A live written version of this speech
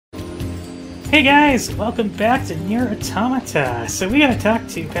Hey guys, welcome back to NieR Automata. So we gotta talk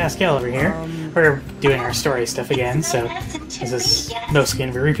to Pascal over here. We're doing our story stuff again, so this is mostly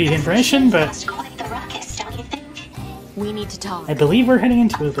gonna be repeat information, but we need to talk. I believe we're heading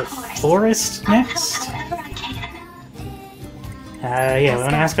into the forest next. Yeah, we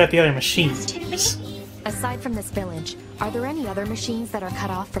wanna ask about the other machines. Aside from this village, are there any other machines that are cut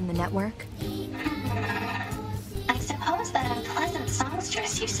off from the network? I suppose that unpleasant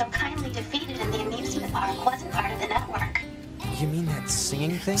songstress you so kindly defeated in the amusement park wasn't part of the network. You mean that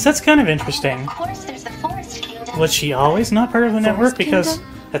singing thing? So that's kind of interesting. Of course, there's the Forest Kingdom. Was she always not part of the network? Because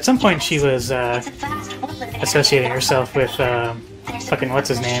at some point she was It's a vast woodland associating area. herself with fucking what's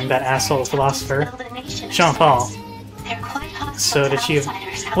his name, that asshole philosopher, Build a nation of Jean-Paul. sorts. They're quite hostile So to did she?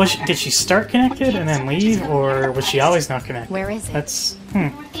 outsiders, Did she start connected and then leave, or was she always not connected? Where is it? That's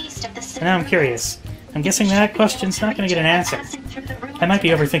northeast of the city. Now I'm curious. I'm guessing that question's not going to get an answer. I might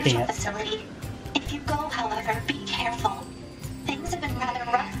be overthinking it. Facility. If you go, however, be careful. Things have been rather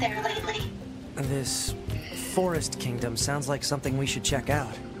rough there lately. This Forest Kingdom sounds like something we should check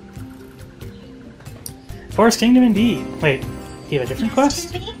out. Forest Kingdom, indeed. Wait, do you have a different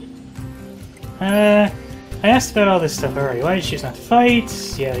quest? I asked about all this stuff already. Why did you choose not to fight?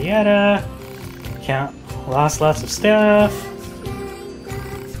 Yada yada. Lost lots of stuff.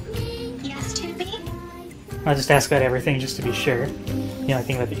 Yes, 2B? I'll just ask about everything just to be sure. You know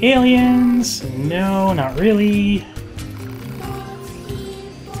anything about the aliens? No, not really.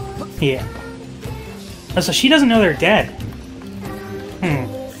 Yeah. Oh, so she doesn't know they're dead.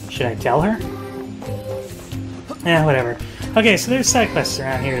 Should I tell her? Whatever. Okay, so there's side quests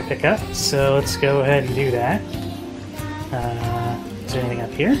around here to pick up, so let's go ahead and do that. Is there anything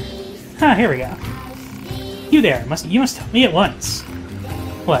up here? Ah, here we go. You there, you must tell me at once.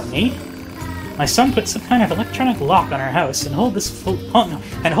 What, me? My son put some kind of electronic lock on our house and hold his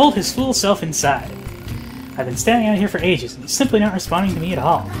fool self inside. I've been standing out here for ages, and he's simply not responding to me at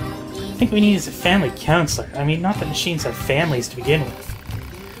all. I think we need is a family counselor. I mean, not that machines have families to begin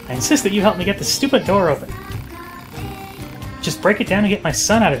with. I insist that you help me get this stupid door open. Just break it down and get my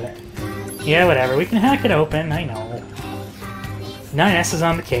son out of there. Yeah, whatever. We can hack it open. I know. 9S is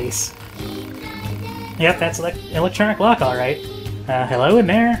on the case. Yep, that's electronic lock, all right. Hello in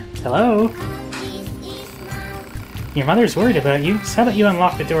there? Hello? Your mother's worried about you, so how about you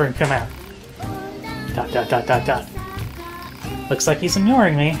unlock the door and come out? ... Looks like he's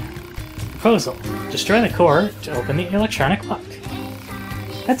ignoring me. Proposal. Destroy the core to open the electronic lock.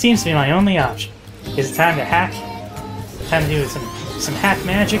 That seems to be my only option. Is it time to hack? Time to do some hack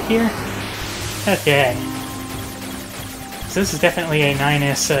magic here? Okay. So this is definitely a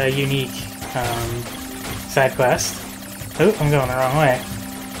 9S unique side quest. Oh, I'm going the wrong way.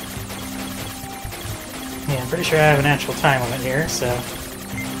 Yeah, I'm pretty sure I have an actual time limit here, so...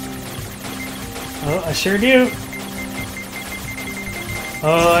 Oh, I sure do!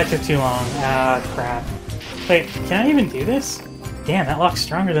 Oh, that took too long. Ah, crap. Wait, can I even do this? Damn, that lock's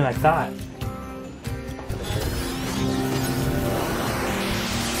stronger than I thought.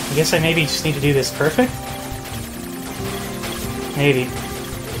 I guess I maybe just need to do this perfect? Maybe.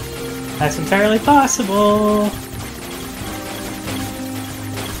 That's entirely possible!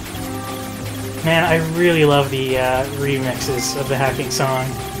 Man, I really love the remixes of the hacking song.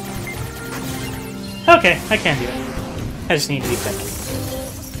 Okay, I can do it. I just need to be quick.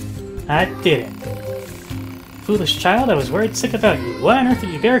 I did it. Foolish child, I was worried sick about you. Why on earth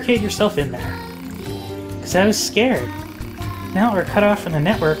did you barricade yourself in there? Because I was scared. Now that we're cut off from the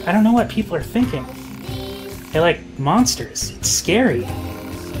network, I don't know what people are thinking. They're like monsters. It's scary.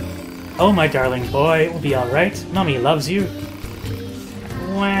 Oh, my darling boy, it will be alright. Mommy loves you.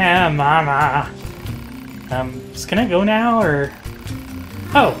 Wah, mama. Can I go now, or...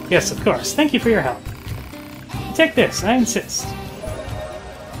 Oh, yes, of course. Thank you for your help. Take this, I insist.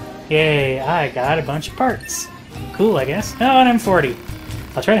 Yay, I got a bunch of parts. Cool, I guess. Oh, and I'm 40.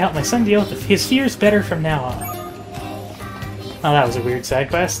 I'll try to help my son deal with his fears better from now on. Oh, that was a weird side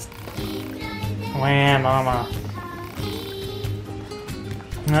quest. Wah, mama.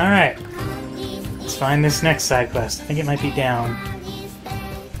 Alright. Let's find this next side quest. I think it might be down.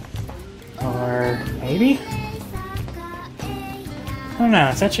 Or maybe? I don't know,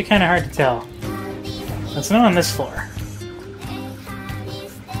 it's actually kind of hard to tell. It's not on this floor.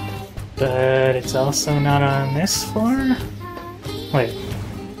 But it's also not on this floor? Wait,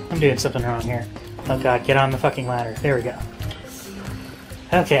 I'm doing something wrong here. Oh god, get on the fucking ladder. There we go.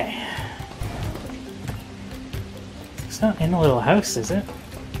 Okay. It's not in the little house, is it?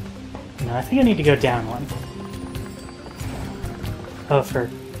 No, I think I need to go down one. Oh,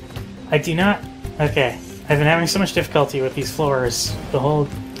 I do not... Okay. I've been having so much difficulty with these floors the whole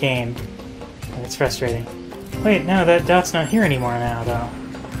game. It's frustrating. Wait, no, that dot's not here anymore now, though.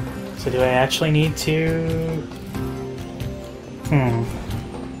 So do I actually need to...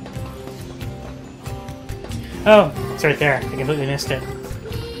 Oh, it's right there. I completely missed it.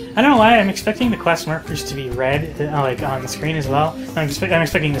 I don't know why I'm expecting the quest markers to be red, like on the screen as well. I'm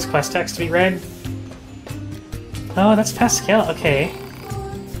expecting this quest text to be red. Oh, that's Pascal. Okay.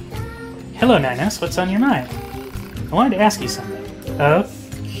 Hello, Ninus. What's on your mind? I wanted to ask you something.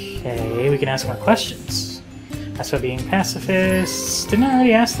 Okay, we can ask more questions. That's about being pacifists. Didn't I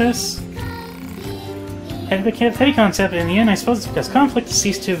already ask this? Petty concept, in the end, I suppose it's because conflict has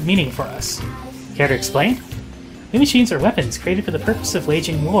ceased to have meaning for us. Care to explain? New machines are weapons created for the purpose of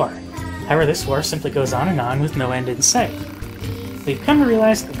waging war. However, this war simply goes on with no end in sight. We've come to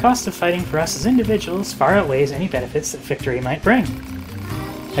realize that the cost of fighting for us as individuals far outweighs any benefits that victory might bring.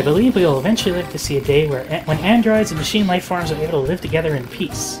 I believe we will eventually live to see a day when androids and machine life forms are able to live together in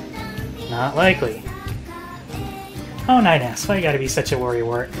peace. Not likely. Oh, Ninus, why you gotta be such a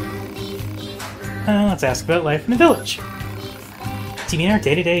worrywart? Let's ask about life in the village. Do you mean our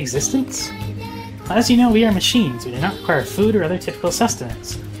day-to-day existence? As you know, we are machines. We do not require food or other typical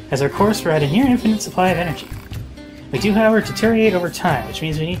sustenance. As our course, we're at a near-infinite supply of energy. We do, however, deteriorate over time, which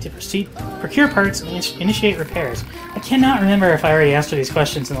means we need to procure parts and initiate repairs. I cannot remember if I already answered these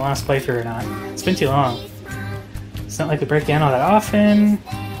questions in the last playthrough or not. It's been too long. It's not like we break down all that often.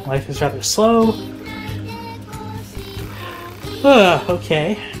 Life is rather slow.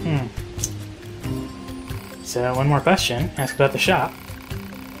 Okay. So, one more question. Ask about the shop.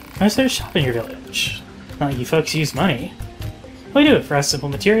 Why is there a shop in your village? Not like you folks use money. We do it for us. Simple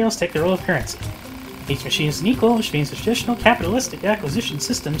materials take the role of currency. Each machine is unequal, which means the traditional capitalistic acquisition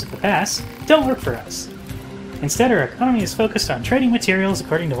systems of the past don't work for us. Instead, our economy is focused on trading materials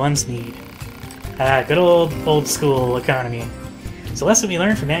according to one's need. Good old school economy. It's a lesson we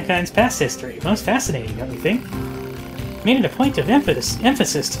learned from mankind's past history. Most fascinating, don't you think? We made it a point of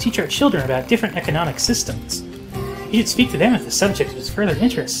emphasis to teach our children about different economic systems. You should speak to them if the subject is of further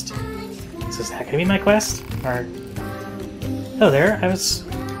interest. So is that going to be my quest? Or... Oh, there. I was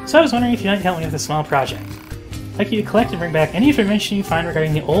wondering if you might help me with a small project. I'd like you to collect and bring back any information you find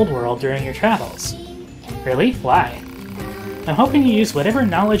regarding the old world during your travels. Really? Why? I'm hoping you use whatever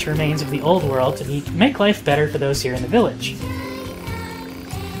knowledge remains of the old world to make life better for those here in the village.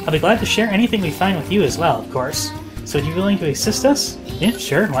 I'll be glad to share anything we find with you as well, of course. So would you be willing to assist us? Yeah,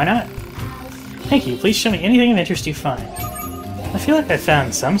 sure, why not? Thank you, please show me anything of interest you find. I feel like I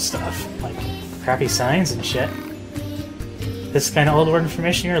found some stuff, like crappy signs and shit. This kind of old world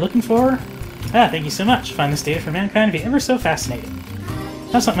information you're looking for? Thank you so much. Find this data for mankind to be ever so fascinating.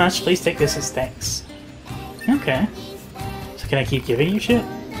 That's not much, please take this as thanks. Okay. So can I keep giving you shit?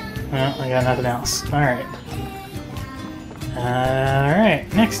 Well, I got nothing else. Alright.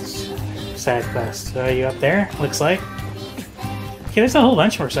 Alright, next side quest. So are you up there? Looks like. Okay, there's a whole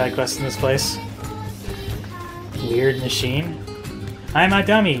bunch more side quests in this place. Weird machine. I'm a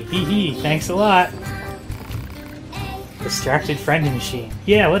dummy. Hee hee. Thanks a lot. Distracted friend machine.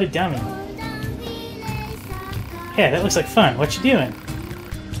 Yeah, what a dummy. Yeah, that looks like fun. What you doing?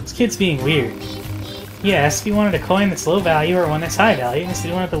 This kid's being weird. Yes, if you wanted a coin that's low value or one that's high value, instead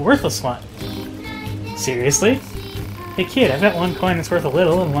you wanted the worthless one. Seriously? Hey kid, I've got one coin that's worth a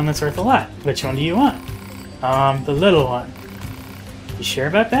little and one that's worth a lot. Which one do you want? The little one. You sure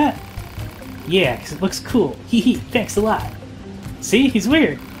about that? Yeah, because it looks cool. Hee hee, thanks a lot. See? He's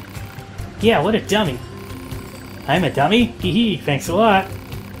weird. Yeah, what a dummy. I'm a dummy? Hee hee, thanks a lot.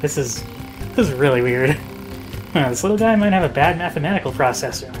 This is really weird. This little guy might have a bad mathematical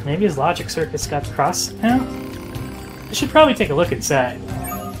processor. Maybe his logic circuits got crossed now? I should probably take a look inside.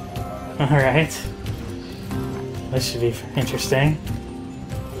 Alright. This should be interesting.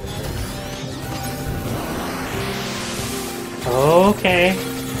 Okay.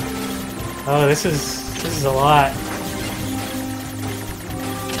 Oh, this is a lot.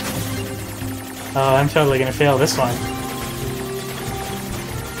 Oh, I'm totally gonna fail this one.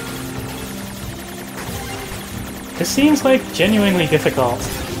 This seems like genuinely difficult.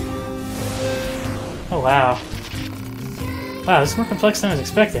 Oh wow. Wow, this is more complex than I was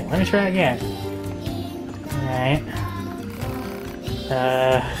expecting. Let me try again. Alright.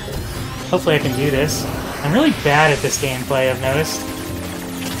 Hopefully I can do this. I'm really bad at this gameplay, I've noticed.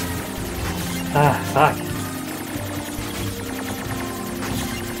 Fuck.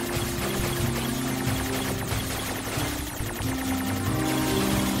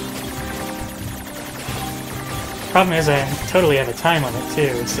 Problem is I totally have a time limit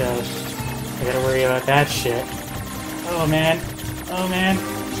too, so I gotta worry about that shit. Oh man. Oh man.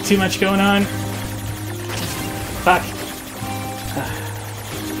 Too much going on. Fuck.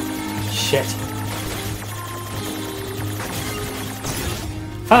 shit.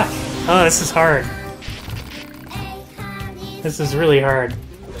 Fuck! Oh, this is hard. This is really hard.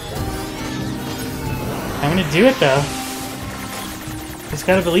 I'm gonna do it though. Just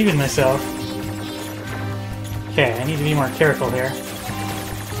gotta believe in myself. Okay, I need to be more careful here.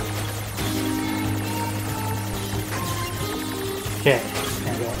 Okay,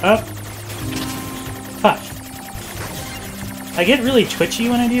 gonna go up. Fuck. I get really twitchy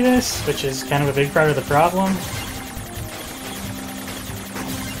when I do this, which is kind of a big part of the problem.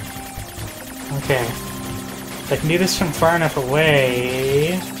 Okay. If I can do this from far enough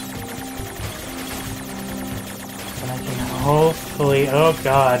away, then I can hopefully... Oh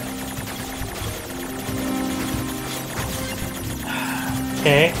god.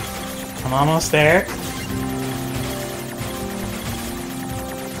 Okay. I'm almost there.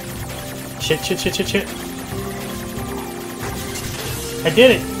 Shit, shit, shit, shit, shit. I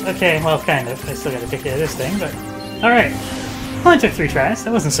did it! Okay, well, kind of. I still gotta take care of this thing, but... Alright. Only took 3 tries.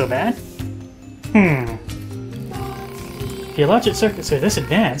 That wasn't so bad. If your logic circuits are this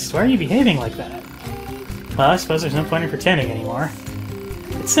advanced, why are you behaving like that? Well, I suppose there's no point in pretending anymore.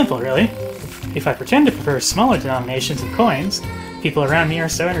 It's simple, really. If I pretend to prefer smaller denominations of coins, people around me are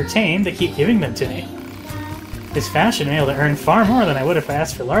so entertained they keep giving them to me. This fashion I'm able to earn far more than I would if I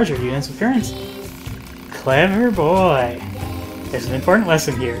asked for larger units of currency. Clever boy. There's an important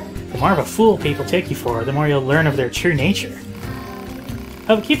lesson here. The more of a fool people take you for, the more you'll learn of their true nature.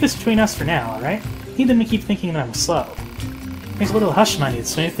 Oh, but keep this between us for now, alright? Need them to keep thinking that I'm slow. Here's a little hush money to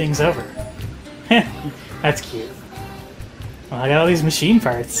smooth things over. Heh, that's cute. Well, I got all these machine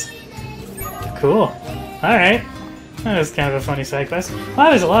parts. Cool. Alright. That was kind of a funny side quest. Wow,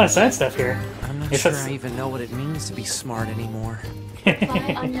 there's a lot of side stuff here. I'm not sure I even know what it means to be smart anymore.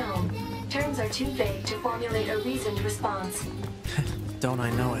 Unknown. Terms are too vague to formulate a reasoned response. Don't I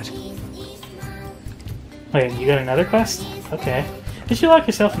know it? Wait, you got another quest? Okay. Did you lock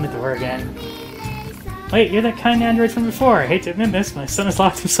yourself in the door again? Wait, you're that kind android from before. I hate to admit this, my son has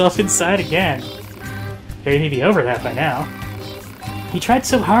locked himself inside again. Figured he'd be over that by now. He tried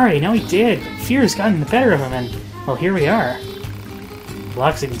so hard, I know he did, but fear has gotten the better of him, and, well, here we are. The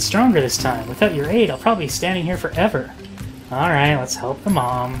lock's even stronger this time. Without your aid, I'll probably be standing here forever. Alright, let's help the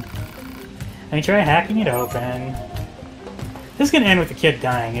mom. Let me try hacking it open. This is gonna end with the kid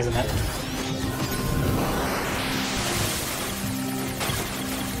dying, isn't it?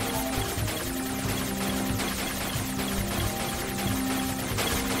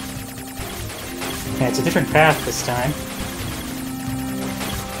 Yeah, it's a different path this time.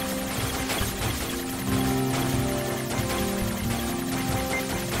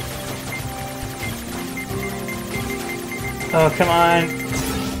 Oh, come on.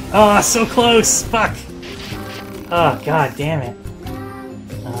 Oh, so close! Fuck! Oh, god damn it.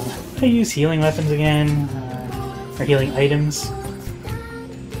 I use healing weapons again, or healing items.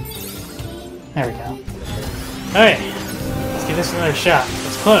 There we go. Alright, let's give this another shot.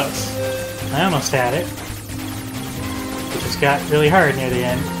 It's close. I almost had it. It just got really hard near the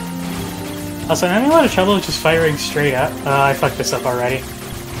end. Also, I'm having a lot of trouble just firing straight up. I fucked this up already.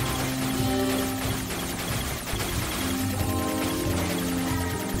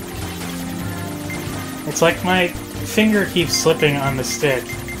 It's like my finger keeps slipping on the stick.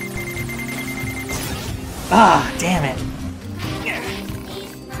 Ah, damn it.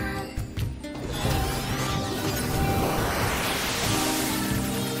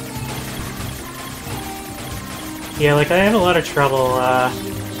 Yeah, like I have a lot of trouble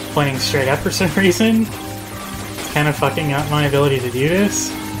pointing straight up for some reason. It's kind of fucking up my ability to do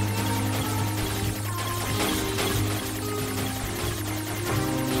this.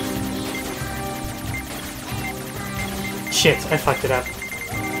 Shit, I fucked it up.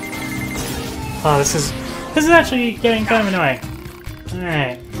 Oh, this is actually getting kind of annoying.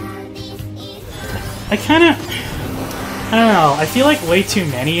 Alright. I don't know, I feel like way too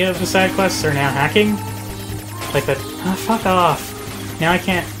many of the side quests are now hacking. Like that, oh, fuck off. Now I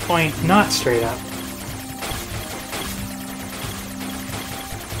can't point not straight up.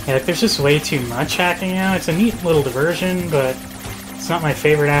 Yeah, like there's just way too much hacking now. It's a neat little diversion, but it's not my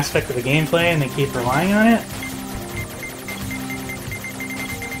favorite aspect of the gameplay and they keep relying on it.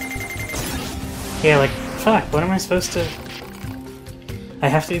 Yeah, like, fuck, what am I supposed to... I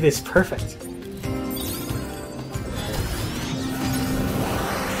have to do this perfect.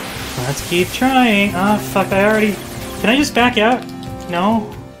 Let's keep trying. Oh, fuck, I already... Can I just back out?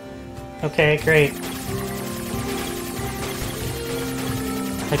 No? Okay, great.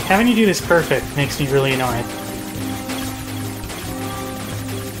 Like, having to do this perfect makes me really annoyed.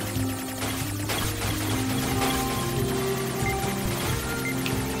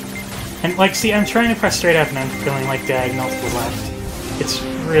 And, like, see, I'm trying to press straight up and I'm going, like, diagonal to the left. It's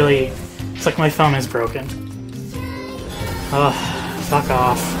really... It's like my phone is broken. Ugh, fuck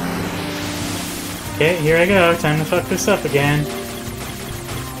off. Okay, here I go. Time to fuck this up again.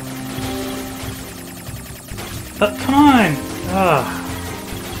 Oh, come on! Ugh.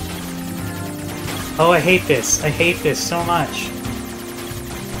 Oh, I hate this. I hate this so much.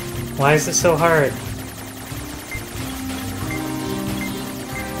 Why is this so hard?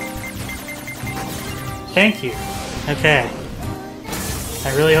 Thank you. Okay.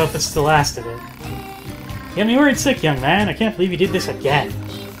 I really hope this is the last of it. You got me worried sick, young man. I can't believe you did this again.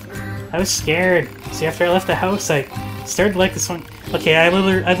 I was scared. See, after I left the house, I started to like this one... Okay, I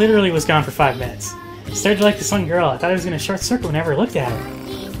literally was gone for 5 minutes. I started to like this one girl. I thought I was going to short circuit whenever I looked at her.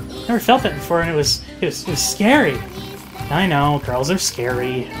 Never felt that before, and it was scary. I know, girls are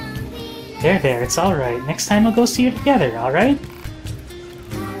scary. There, it's alright. Next time we'll go see you together, alright?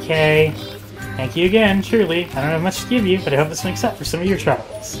 Okay. Thank you again, truly. I don't have much to give you, but I hope this makes up for some of your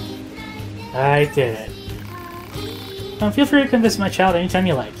troubles. I did it. Feel free to come visit my child anytime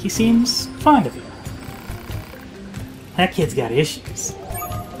you like. He seems fond of you. That kid's got issues.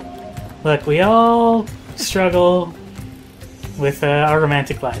 Look, we all struggle with our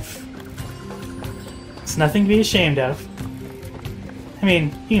romantic life. It's nothing to be ashamed of. I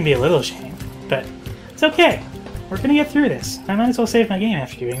mean, you can be a little ashamed, but it's okay. We're gonna get through this. I might as well save my game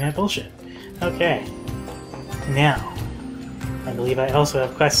after doing that bullshit. Okay. Now, I believe I also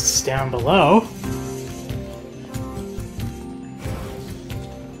have quests down below.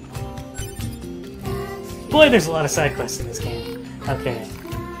 Boy, there's a lot of side quests in this game. Okay.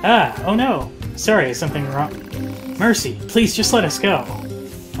 Oh no! Sorry, is something wrong? Mercy, please just let us go.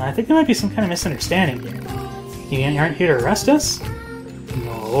 I think there might be some kind of misunderstanding here. You aren't here to arrest us?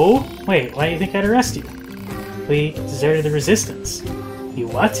 No. Wait, why do you think I'd arrest you? We deserted the Resistance. You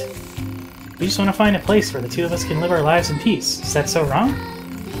what? We just want to find a place where the two of us can live our lives in peace. Is that so wrong?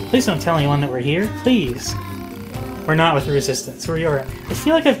 Please don't tell anyone that we're here. Please. We're not with the Resistance. We're your... I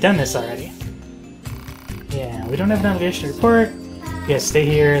feel like I've done this already. Yeah, we don't have an obligation to report. You guys stay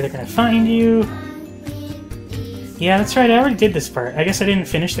here. They're gonna find you. Yeah, that's right. I already did this part. I guess I didn't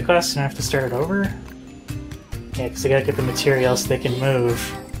finish the quest and I have to start it over. Yeah, because I gotta get the materials so they can move.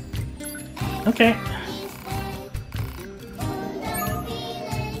 Okay.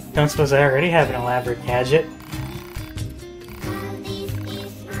 Don't suppose I already have an elaborate gadget.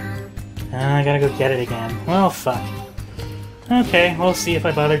 I gotta go get it again. Well, fuck. Okay, we'll see if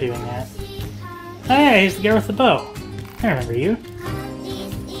I bother doing that. Oh yeah, he's the guy with the bow. I remember you.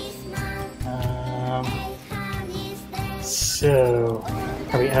 So...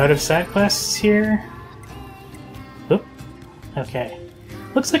 Are we out of side quests here? Oop. Okay.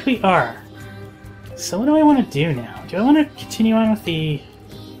 Looks like we are. So what do I want to do now? Do I want to continue on with the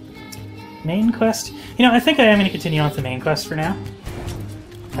main quest? You know, I think I am going to continue on with the main quest for now.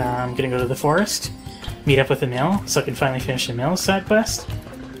 I'm going to go to the forest, meet up with the mill, so I can finally finish the mill side quest.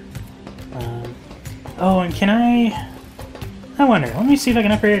 Oh, and can I wonder, let me see if I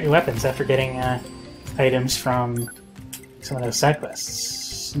can upgrade your weapons after getting items from some of those side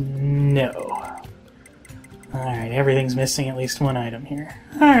quests. No. Alright, everything's missing at least one item here.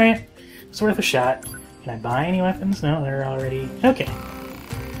 Alright, it's worth a shot. Can I buy any weapons? No, they're already... Okay.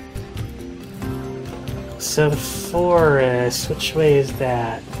 So the forest, which way is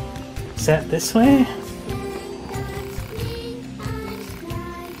that? Is that this way?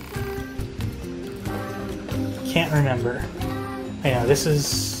 Can't remember. Yeah, this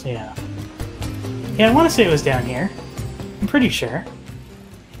is... yeah. Yeah, I want to say it was down here. I'm pretty sure.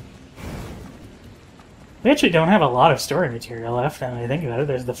 We actually don't have a lot of story material left, now that I think about it.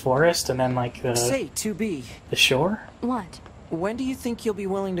 There's the forest, and then, like, the... Say, 2B. The shore? What? When do you think you'll be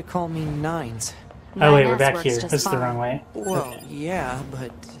willing to call me Nines? Oh wait, we're 9S back works here. just This is the fine. wrong way. Well, Okay. yeah,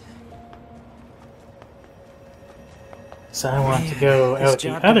 but... So I want to go this out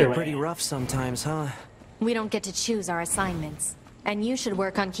job the can be other pretty way. rough sometimes, huh? We don't get to choose our assignments. And you should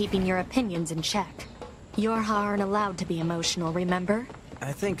work on keeping your opinions in check. Your aren't allowed to be emotional, remember?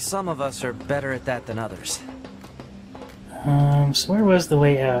 I think some of us are better at that than others. So where was the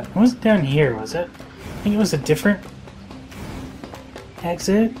way out? It wasn't down here, was it? I think it was a different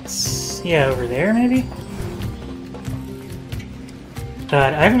exit. Yeah, over there, maybe?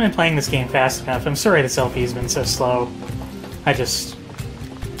 God, I haven't been playing this game fast enough. I'm sorry this LP's been so slow. I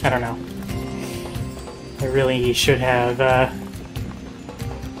don't know. I really should have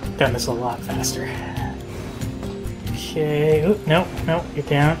done this a lot faster. Okay, oop, nope, get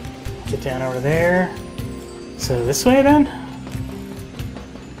down. Get down over there. So this way then?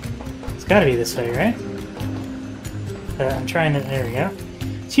 It's gotta be this way, right? I'm trying to, there we go.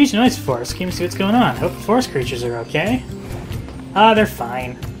 It's a huge noise forest. Came to see what's going on. Hope the forest creatures are okay. Ah, they're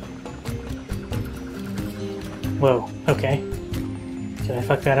fine. Whoa, okay. Did I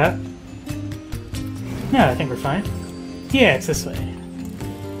fuck that up? No, I think we're fine. Yeah, it's this way.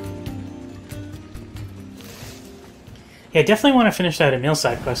 Yeah, definitely want to finish that Emil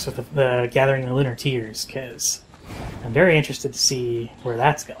side quest with the gathering the lunar tears, because I'm very interested to see where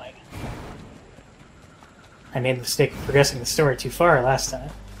that's going. I made the mistake of progressing the story too far last time.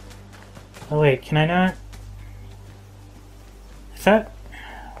 Oh wait, can I not? I thought...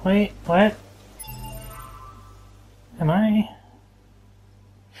 Wait, what? Am I...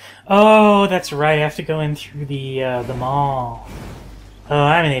 Oh, that's right, I have to go in through the mall. Oh,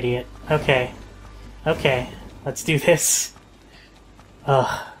 I'm an idiot. Okay. Okay, let's do this.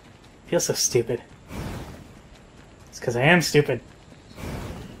 Ugh. Feels so stupid. It's because I am stupid.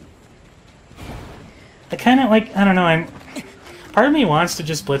 I kind of like, I don't know, part of me wants to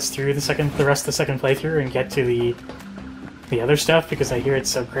just blitz through the rest of the second playthrough and get to the other stuff because I hear it's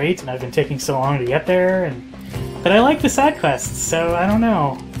so great and I've been taking so long to get there, but I like the side quests, so I don't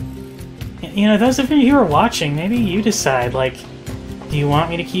know. You know, those of you who are watching, maybe you decide, like, do you want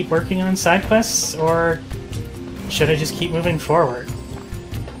me to keep working on side quests, or should I just keep moving forward?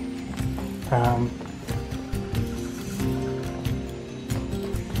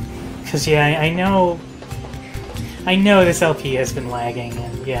 Because, yeah, I know this LP has been lagging,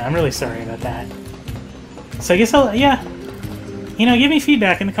 and yeah, I'm really sorry about that. So I guess I'll, yeah, you know, give me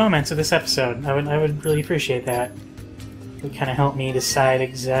feedback in the comments of this episode. I would really appreciate that. It would kind of help me decide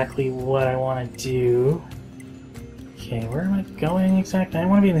exactly what I want to do. Okay, where am I going exactly? I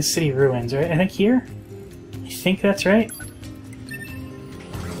want to be in the city ruins, right? I think here? I think that's right.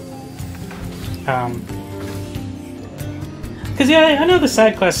 Because, yeah, I know the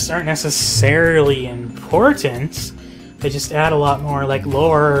side quests aren't necessarily important. They just add a lot more, like,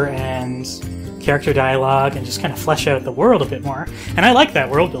 lore and character dialogue and just kind of flesh out the world a bit more. And I like that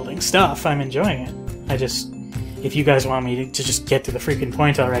world-building stuff. I'm enjoying it. I just... If you guys want me to just get to the freaking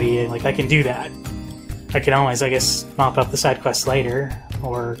point already, like, I can do that. I can always, I guess, mop up the side quests later,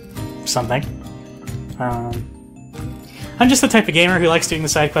 or something. I'm just the type of gamer who likes doing the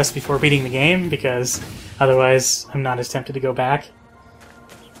side quests before beating the game, because otherwise I'm not as tempted to go back.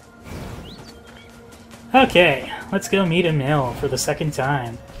 Okay, let's go meet Emil for the second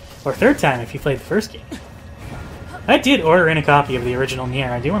time. Or third time if you played the first game. I did order in a copy of the original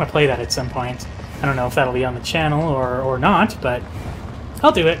NieR. I do want to play that at some point. I don't know if that'll be on the channel or not, but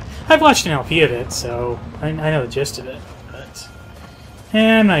I'll do it. I've watched an LP of it, so I know the gist of it. But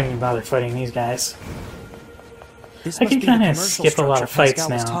I'm not even bother fighting these guys. I can kind of skip a lot of fights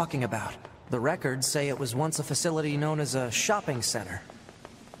Pascal was now. talking about. The records say it was once a facility known as a shopping center.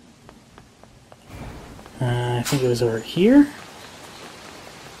 I think it was over here.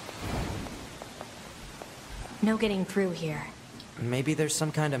 No getting through here. Maybe there's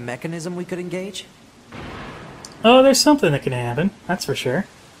some kind of mechanism we could engage? Oh, there's something that can happen. That's for sure.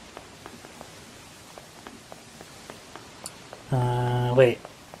 Wait.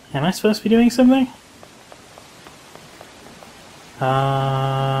 Am I supposed to be doing something?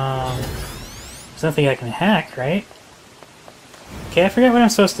 There's nothing I can hack, right? Okay, I forget what I'm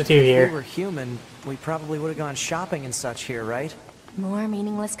supposed to do If we here. were human, we probably would have gone shopping and such here, right? More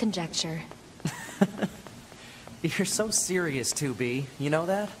meaningless conjecture. You're so serious, 2B. You know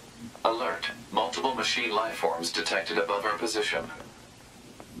that? Alert. Multiple machine life forms detected above our position.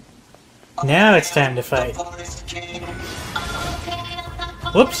 Now it's time to fight.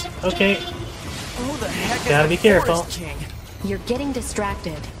 Whoops, okay. Who the heck is Gotta the be careful. Forest King? You're getting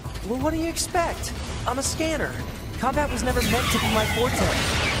distracted. Well, what do you expect? I'm a scanner. Combat was never meant to be my forte.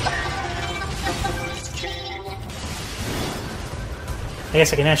 I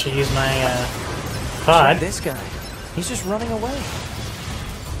guess I can actually use my, pod. This guy. He's just running away.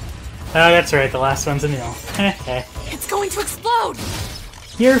 Oh, that's right, the last one's Emil. It's going to explode!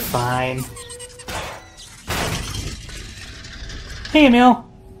 You're fine. Hey, Emil.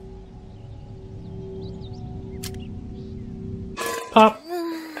 Pop.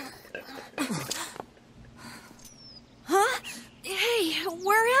 Huh? Hey,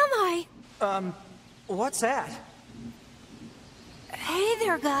 where am I? What's that? Hey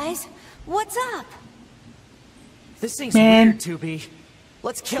there, guys. What's up? This thing's Man. weird, 2B.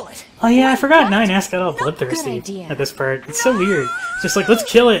 Let's kill it. Oh yeah, I forgot what? 9S got all Not bloodthirsty good idea. at this part. It's so weird. It's just like, let's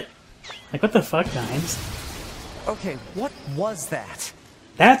kill it. Like, what the fuck, 9s? Okay, what was that?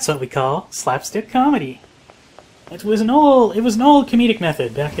 That's what we call slapstick comedy. It was an old comedic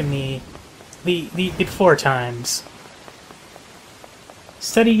method back in the before times.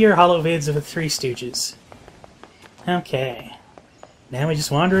 Study your hollow vids of the Three Stooges. Okay. Now we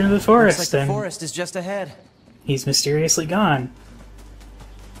just wander into the Looks forest, like the and forest is just ahead. he's mysteriously gone.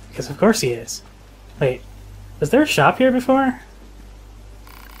 Because of course he is. Wait, was there a shop here before?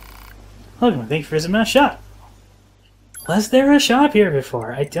 Welcome, thank you for visiting my shop. Was there a shop here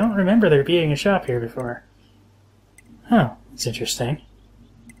before? I don't remember there being a shop here before. Oh, that's interesting.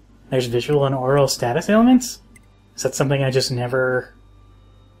 There's visual and oral status ailments? Is that something I just never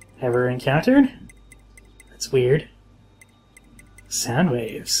ever encountered? That's weird. Sound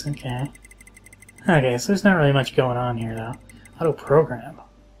waves, okay. Okay, so there's not really much going on here, though. Auto program.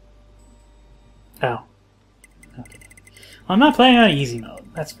 Oh. Okay. Well, I'm not playing on easy mode,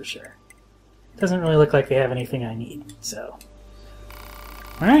 that's for sure. Doesn't really look like they have anything I need, so.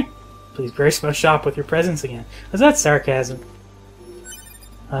 Alright. Please grace my shop with your presence again. Was that sarcasm?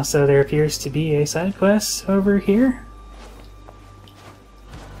 Also, there appears to be a side quest over here.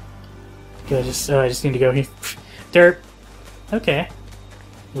 Okay, I just need to go here. Derp. Okay.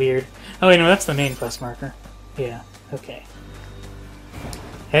 Weird. Oh, wait, no, that's the main quest marker. Yeah, okay.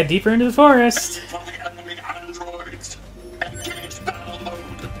 Head deeper into the forest. Enemy androids. Engage battle mode.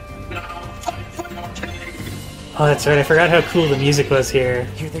 Now fight for your king. Oh, that's right, I forgot how cool the music was here.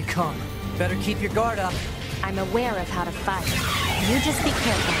 Here they come. Better keep your guard up. I'm aware of how to fight. You just be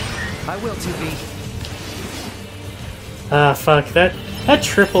careful. I will, 2B. Ah, fuck, that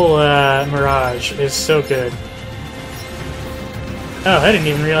triple Mirage is so good. Oh, I didn't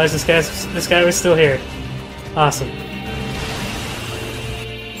even realize this guy was still here. Awesome.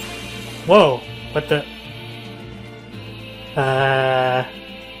 Whoa, what the...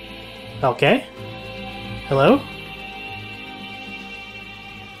 Okay. Hello?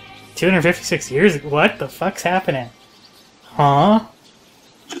 256 years? What the fuck's happening? Huh?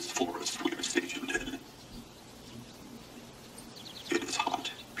 This forest we are stationed in. It is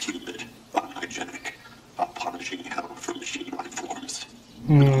hot, humid, unhygienic, a punishing hell for machine life forms.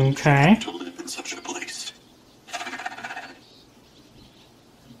 Okay. To live in such a place.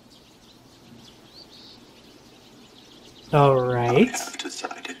 Alright. I have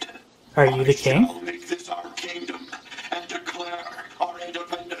decided. Are you the king? I'll make this our kingdom and declare our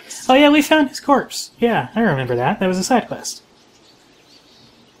independence. Oh yeah, we found his corpse. Yeah, I remember that. That was a side quest.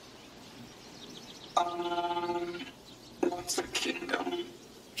 What's a kingdom?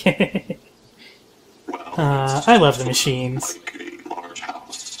 Well, I love the machines. like a large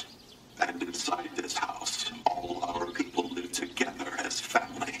house. And inside this house, all our people live together as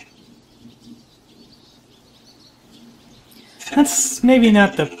family. That's maybe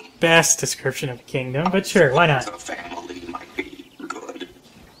not the best description of a kingdom, but sure, why not? A family might be good.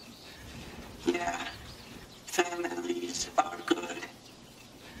 Yeah, families are good.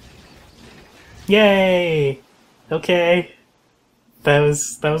 Yay! Okay. That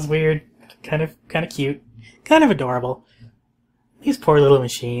was weird. Kind of cute. Kind of adorable. These poor little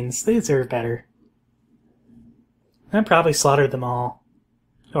machines, they deserve better. I probably slaughtered them all.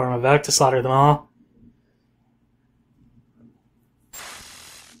 Or I'm about to slaughter them all.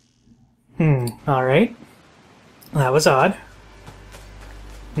 Alright. That was odd.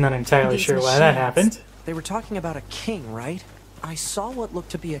 Not entirely These sure why that machines. happened. They were talking about a king, right? I saw what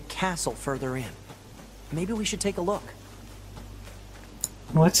looked to be a castle further in. Maybe we should take a look.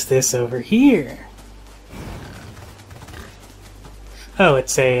 What's this over here? Oh,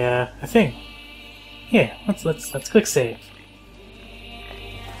 it's a thing. Yeah, let's click save.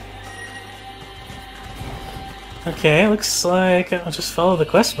 Okay, looks like I'll just follow the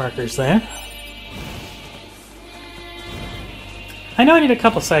quest markers then. I know I need a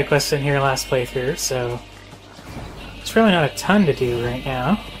couple side quests in here last playthrough, so it's really not a ton to do right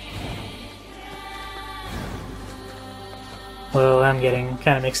now. Well, I'm getting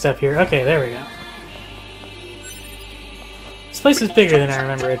kind of mixed up here. Okay, there we go. This place is bigger than I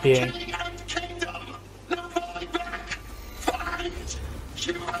remember it being.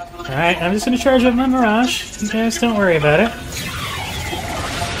 Alright, I'm just gonna charge up my Mirage. You guys don't worry about it.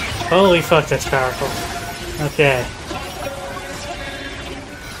 Holy fuck, that's powerful. Okay.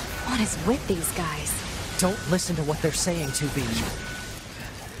 What is with these guys? Don't listen to what they're saying,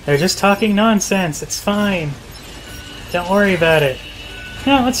 2B. They're just talking nonsense. It's fine. Don't worry about it.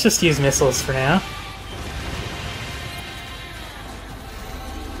 No, let's just use missiles for now.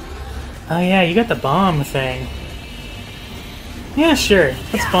 Oh yeah, you got the bomb thing. Yeah, sure.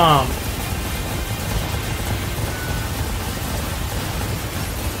 Let's bomb.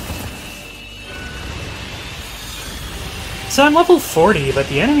 So I'm level 40, but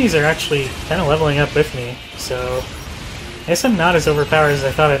the enemies are actually kind of leveling up with me, so I guess I'm not as overpowered as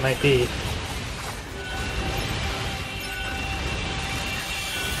I thought it might be.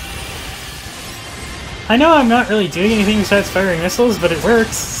 I know I'm not really doing anything besides firing missiles, but it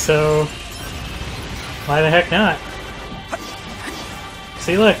works, so why the heck not?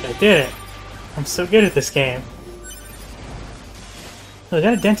 See, look, I did it. I'm so good at this game. Oh, I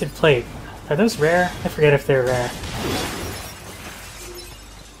got a dented plate. Are those rare? I forget if they're rare.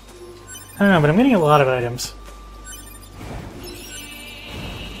 I don't know, but I'm getting a lot of items.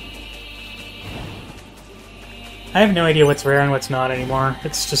 I have no idea what's rare and what's not anymore.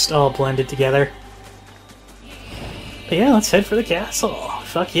 It's just all blended together. But yeah, let's head for the castle.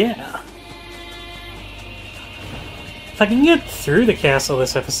 Fuck yeah. If I can get through the castle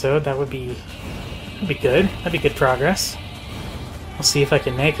this episode, that'd be good. That'd be good progress. I'll see if I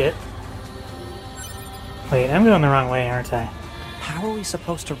can make it. Wait, I'm going the wrong way, aren't I? How are we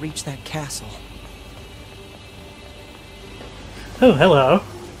supposed to reach that castle? Oh, hello.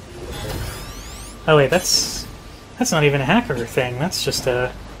 Oh wait, that's not even a hacker thing. That's just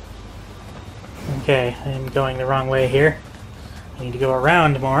a... Okay, I'm going the wrong way here. I need to go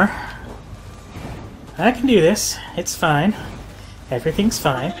around more. I can do this. It's fine. Everything's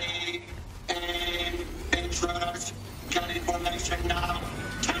fine.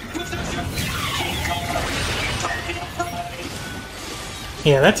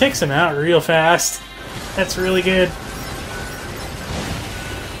 Yeah, that takes him out real fast. That's really good.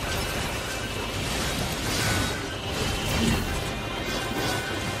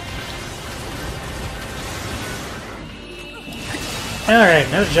 Alright,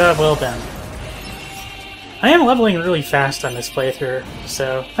 no job well done. I am leveling really fast on this playthrough,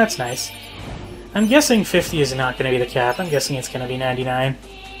 so that's nice. I'm guessing 50 is not going to be the cap. I'm guessing it's going to be 99.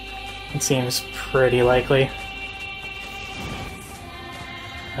 It seems pretty likely.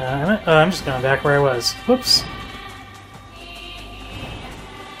 I'm just going back where I was. Whoops.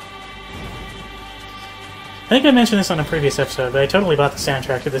 I think I mentioned this on a previous episode, but I totally bought the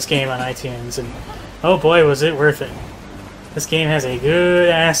soundtrack to this game on iTunes, and oh boy was it worth it. This game has a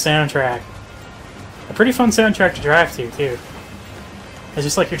good-ass soundtrack. A pretty fun soundtrack to drive to, too. It's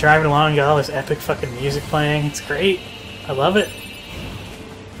just like you're driving along, you got all this epic fucking music playing. It's great. I love it.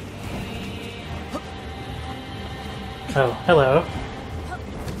 Oh, hello.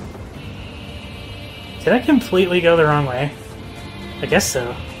 Did I completely go the wrong way? I guess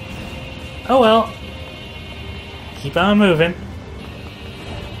so. Oh well. Keep on moving.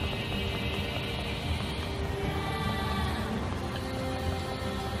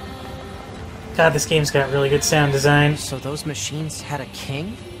 God, this game's got really good sound design. So those machines had a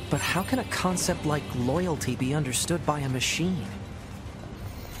king? But how can a concept like loyalty be understood by a machine?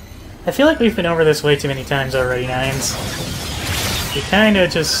 I feel like we've been over this way too many times already, Nines. You kinda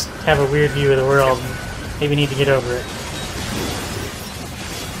just have a weird view of the world and maybe need to get over it.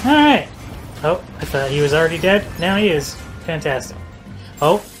 Alright. Oh, I thought he was already dead. Now he is. Fantastic.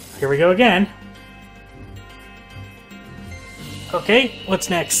 Oh, here we go again. Okay, what's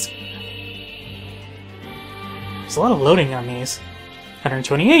next? There's a lot of loading on these.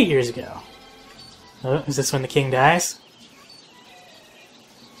 128 years ago. Oh, is this when the king dies?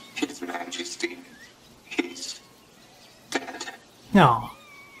 His Majesty, he's dead. No.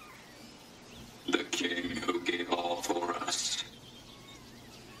 The king who gave all for us.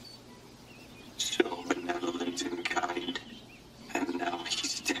 So benevolent and kind. And now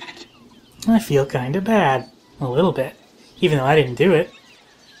he's dead. I feel kinda bad. A little bit. Even though I didn't do it.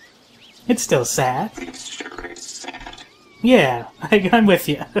 It's still sad. It sure is sad. Yeah, I'm with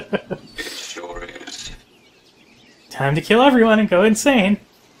you. It sure is. Time to kill everyone and go insane.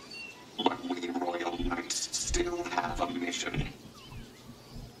 But we royal knights still have a mission.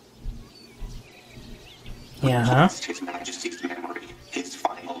 Yeah, huh? His Majesty's memory, his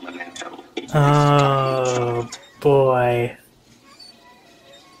final memento. Oh, boy.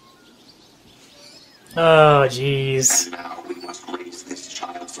 Oh, jeez. And now we must raise this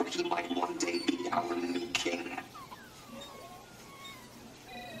child so he might one day be our new king.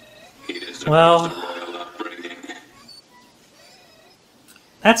 He deserves Well, a royal upbringing.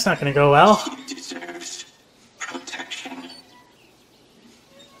 that's not gonna go well. He deserves protection.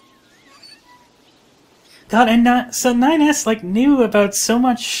 God, and so 9S like knew about so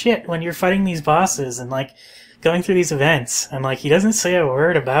much shit when you're fighting these bosses and like going through these events, and like he doesn't say a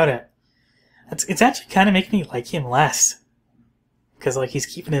word about it. It's actually kind of making me like him less, because like he's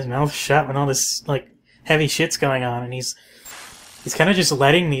keeping his mouth shut when all this like heavy shit's going on, and he's kind of just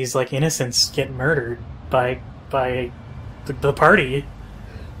letting these like innocents get murdered by the party.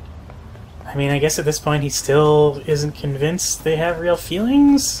 I mean, I guess at this point he still isn't convinced they have real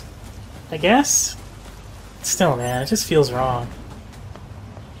feelings. I guess. Still, man, it just feels wrong.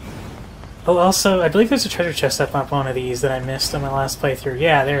 Oh, also, I believe there's a treasure chest up on one of these that I missed on my last playthrough.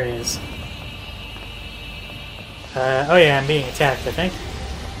 Yeah, there it is. Oh yeah, I'm being attacked, I think.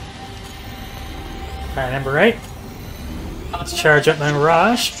 If I remember right. Let's charge up my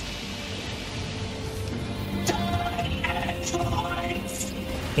Mirage.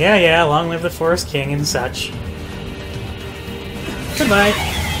 Yeah, long live the Forest King and such. Goodbye.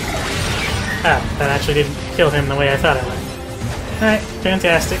 Ah, that actually didn't kill him the way I thought it would. Alright,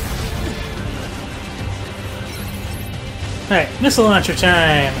 fantastic. Alright, missile launcher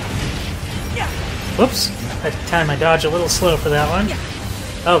time! Whoops, I timed my dodge a little slow for that one.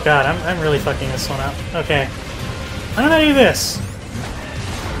 Oh god, I'm really fucking this one up. Okay. How did I do this?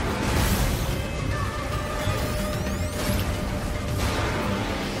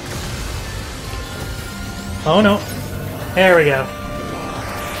 Oh no. There we go.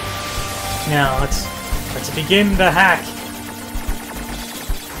 Now let's begin the hack.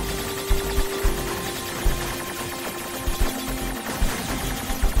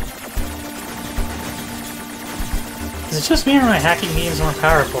 Is it just me or my hacking beams more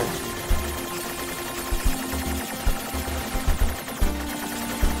powerful?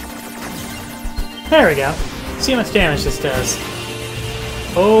 There we go. See how much damage this does.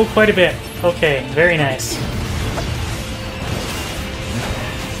 Oh, quite a bit. Okay, very nice.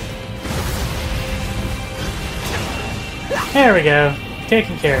 There we go.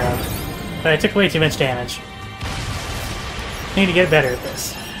 Taken care of. But I took way too much damage. Need to get better at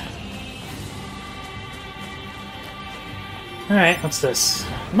this. Alright, what's this?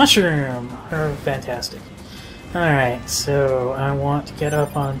 Mushroom! Oh, fantastic. Alright, so I want to get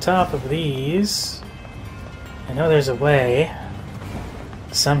up on top of these. I know there's a way.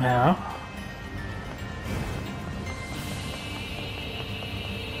 Somehow.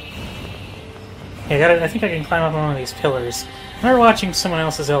 Yeah, I think I can climb up on one of these pillars. I remember watching someone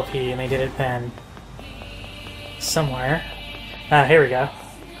else's LP and they did it then. Somewhere. Ah, here we go.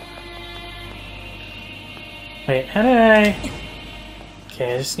 Wait, how did I...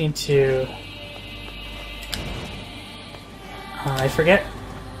 Okay, I just need to... I forget.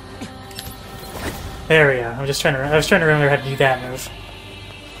 There we go. I was trying to remember how to do that move.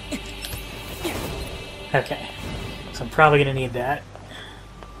 Okay. So I'm probably gonna need that.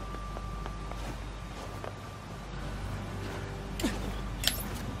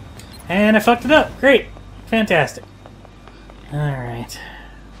 And I fucked it up! Great! Fantastic. Alright.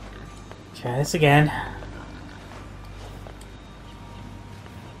 Try this again.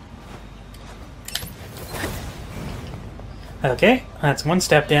 Okay, that's one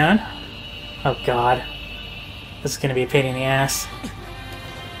step down. Oh god. This is gonna be a pain in the ass.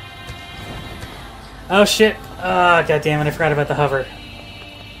 Oh shit! Ah, god damn it, I forgot about the hover.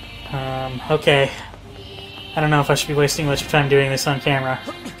 Okay. I don't know if I should be wasting much time doing this on camera.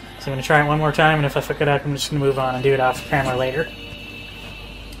 So I'm gonna try it one more time, and if I fuck it up, I'm just gonna move on and do it off camera later.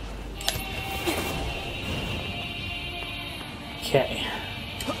 Okay.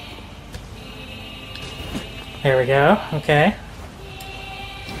 There we go. Okay.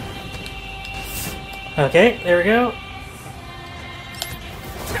 Okay, there we go.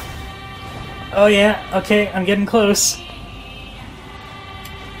 Oh yeah, okay, I'm getting close.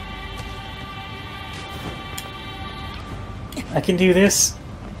 I can do this.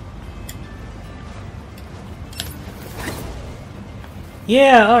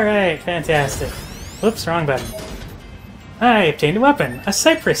 Yeah, alright, fantastic. Whoops, wrong button. I obtained a weapon, a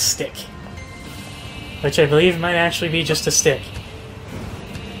cypress stick. Which I believe might actually be just a stick.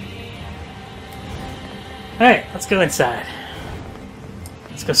 Alright, let's go inside.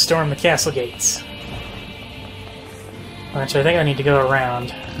 Let's go storm the castle gates. Which I think I need to go around,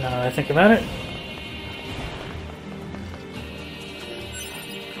 now that I think about it.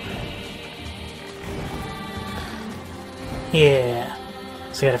 Yeah.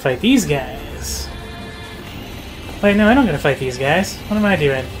 So I gotta fight these guys. Wait, no, I don't gotta fight these guys. What am I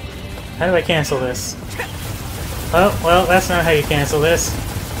doing? How do I cancel this? Oh, well, that's not how you cancel this.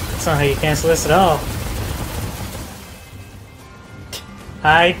 That's not how you cancel this at all.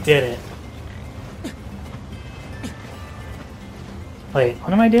 I did it. Wait,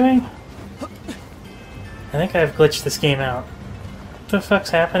 what am I doing? I think I've glitched this game out. What the fuck's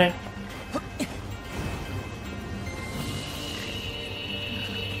happening?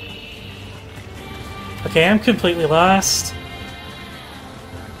 Okay, I'm completely lost.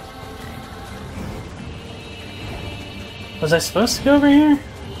 Was I supposed to go over here?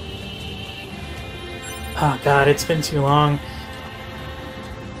 Oh god, it's been too long.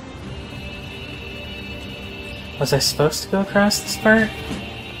 Was I supposed to go across this part?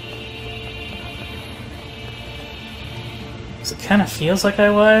 Because it kind of feels like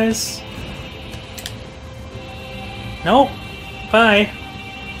I was. Nope. Bye.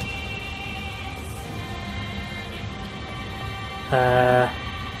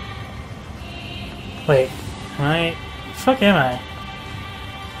 Wait. Am I... Fuck am I?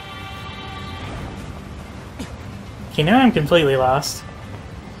 Okay, now I'm completely lost.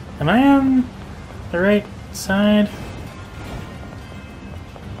 Am I on the right side?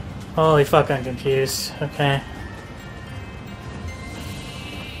 Holy fuck, I'm confused. Okay.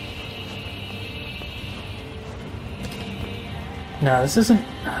 No, this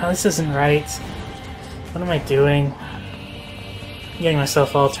isn't right. What am I doing? I'm getting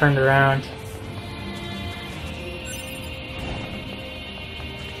myself all turned around.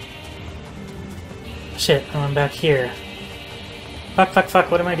 Shit, I'm back here. Fuck, fuck, fuck,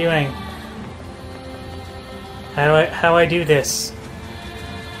 what am I doing? How do I do this?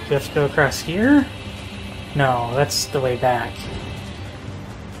 Do I have to go across here? No, that's the way back.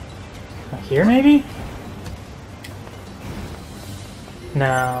 Here, maybe?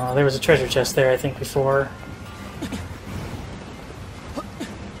 No, there was a treasure chest there, I think, before.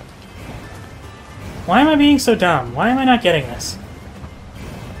 Why am I being so dumb? Why am I not getting this?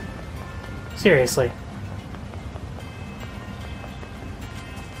 Seriously.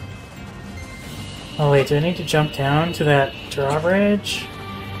 Oh wait, do I need to jump down to that drawbridge?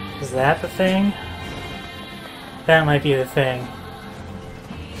 Is that the thing? That might be the thing.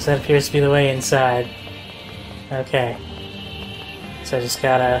 Because that appears to be the way inside. Okay. So I just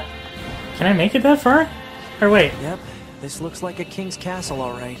gotta... Can I make it that far? Or wait. Yep, this looks like a king's castle,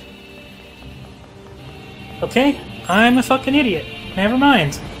 alright. Okay, I'm a fucking idiot. Never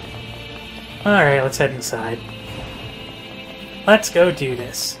mind. Alright, let's head inside. Let's go do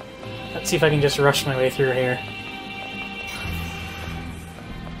this. Let's see if I can just rush my way through here.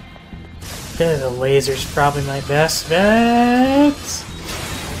 Okay, the laser's probably my best bet.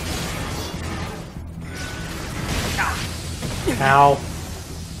 Ow.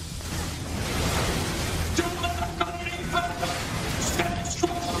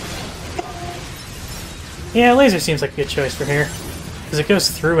 Yeah, laser seems like a good choice for here. Because it goes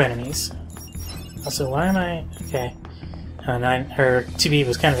through enemies. Also, why am I... Okay. Her 2B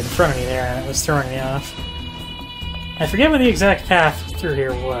was kind of in front of me there, and it was throwing me off. I forget what the exact path through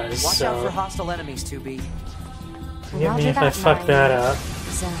here was, Watch so... out for hostile enemies, 2B. Forgive me if I fuck that up.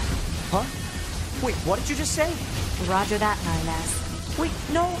 Huh? Wait, what did you just say? Roger that, 9S. Wait,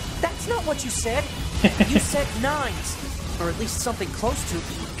 no, that's not what you said. You said 9s. Or at least something close to...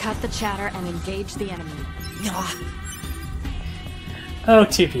 Cut the chatter and engage the enemy. Ah. Oh,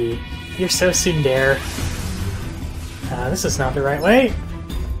 2B. You're so tsundere. This is not the right way.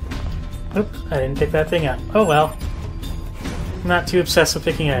 Oop, I didn't pick that thing up. Oh well. I'm not too obsessed with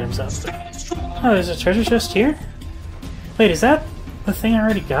picking items up. Oh, there's a treasure chest here? Wait, is that the thing I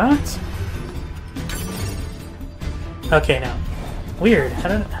already got? Okay, now. Weird. How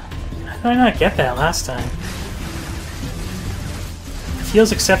did I not get that last time? It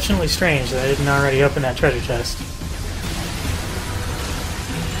feels exceptionally strange that I didn't already open that treasure chest.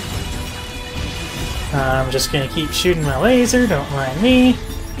 I'm just gonna keep shooting my laser, don't mind me.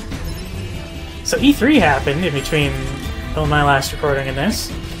 So E3 happened in between my last recording and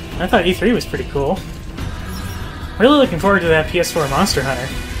this. I thought E3 was pretty cool. Really looking forward to that PS4 Monster Hunter.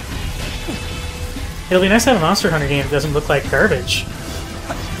 It'll be nice to have a Monster Hunter game that doesn't look like garbage.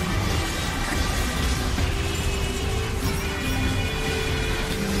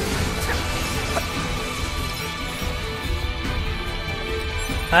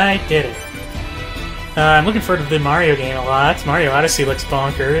 I did it. I'm looking forward to the Mario game a lot. Mario Odyssey looks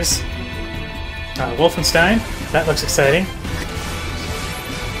bonkers. Wolfenstein, that looks exciting.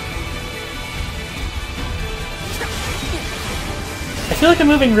 I feel like I'm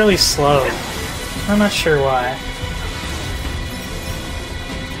moving really slow. I'm not sure why.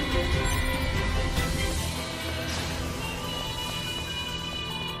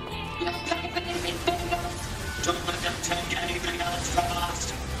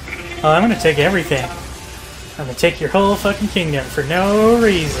 Oh, I'm gonna take everything. I'm gonna take your whole fucking kingdom for no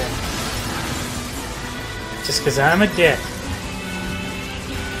reason. Just because I'm a dick.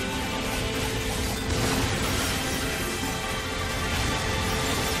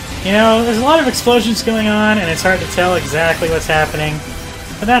 You know, there's a lot of explosions going on, and it's hard to tell exactly what's happening.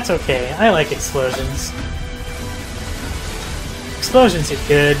 But that's okay. I like explosions. Explosions are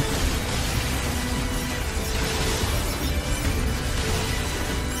good.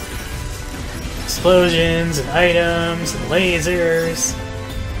 Explosions and items and lasers.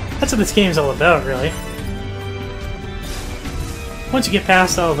 That's what this game's all about, really. Once you get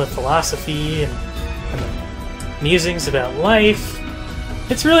past all the philosophy and the musings about life,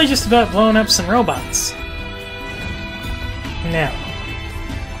 it's really just about blowing up some robots. Now,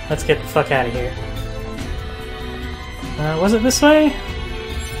 let's get the fuck out of here. Was it this way?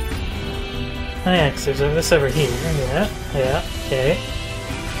 Oh yeah, 'cause there's this over here. Yeah, okay.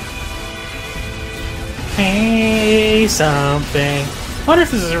 Hey, something. I wonder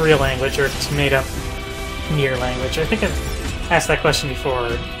if this is a real language or if it's made up NieR language. I think I've asked that question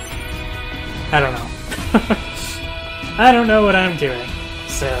before. I don't know. I don't know what I'm doing.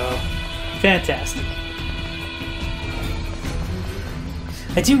 So, fantastic.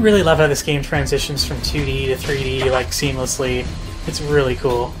 I do really love how this game transitions from 2D to 3D, like, seamlessly. It's really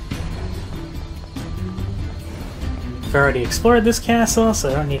cool. I've already explored this castle, so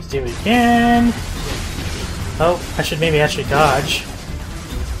I don't need to do it again. Oh, I should maybe actually dodge.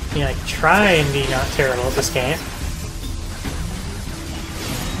 You know, I can try and be not terrible at this game.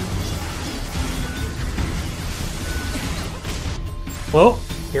 Whoa,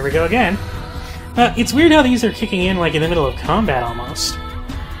 here we go again. It's weird how these are kicking in like in the middle of combat almost.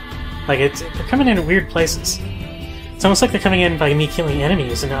 Like they're coming in at weird places. It's almost like they're coming in by me killing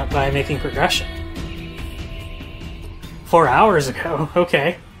enemies and not by making progression. 4 hours ago,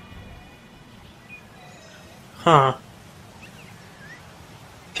 okay. Huh.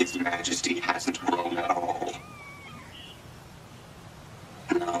 His Majesty hasn't grown at all.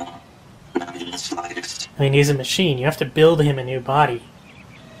 No, not in the slightest. I mean, he's a machine. You have to build him a new body.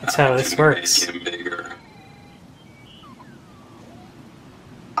 That's how this works. Make him bigger.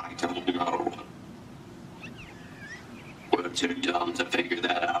 I don't know. We're too dumb to figure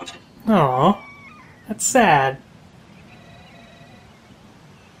that out. Aw, that's sad.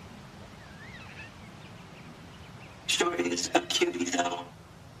 Sure is a cutie, though.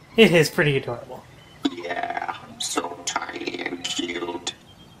 It is pretty adorable. Yeah, so tiny and cute.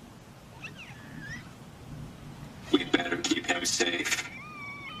 We better keep him safe.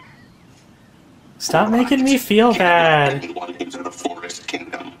 Stop making me feel bad. Can't let anyone into the Forest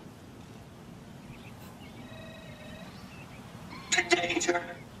Kingdom. Danger!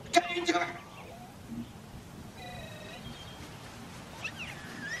 Danger!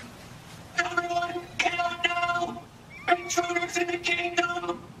 Everyone, get out now! Intruders in the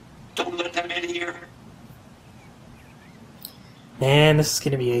kingdom! Don't let them in here. Man, this is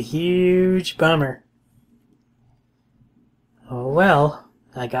going to be a huge bummer. Oh well,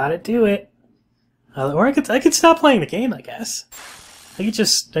 I gotta do it. Or I could stop playing the game, I guess. I could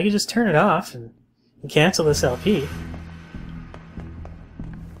just turn it off and cancel this LP.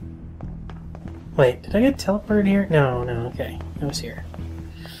 Wait, did I get teleported here? No, okay. I was here.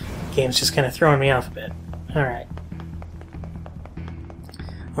 The game's just kind of throwing me off a bit. Alright.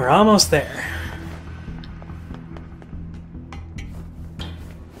 We're almost there.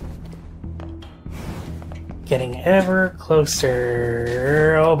 Getting ever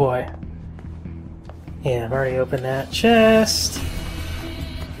closer. Oh boy. Yeah, I've already opened that chest.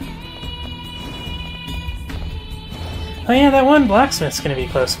 Oh yeah, that one blacksmith's gonna be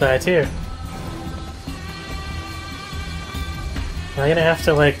close by too. Am I gonna have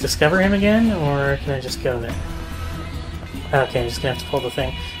to, like, discover him again, or can I just go there? Okay, I'm just gonna have to pull the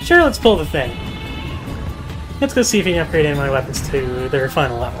thing. Sure, let's pull the thing. Let's go see if he can upgrade any of my weapons to their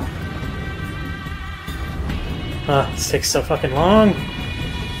final level. Oh, this takes so fucking long.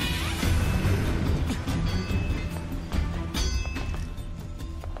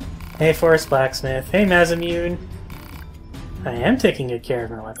 Hey, Forest Blacksmith. Hey, Mazamune. I am taking good care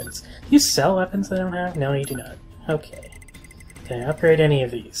of my weapons. You sell weapons I don't have? No, you do not. Okay. Can I upgrade any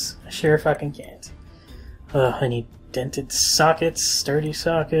of these? I sure fucking can't. Ugh, I need dented sockets, sturdy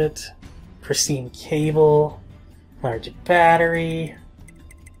socket, pristine cable, large battery.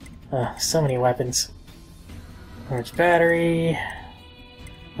 So many weapons. Large battery,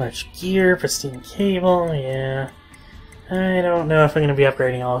 large gear, pristine cable, yeah. I don't know if I'm going to be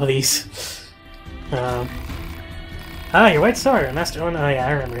upgrading all of these. Your white sword, Master One. Oh yeah,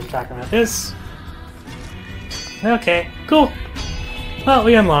 I remember him talking about this. Okay, cool. Well,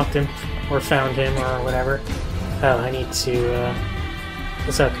 we unlocked him, or found him, or whatever. Oh, I need to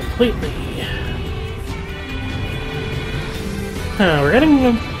this out completely. We're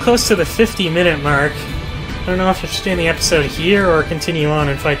getting close to the 50-minute mark. I don't know if I should end the episode here or continue on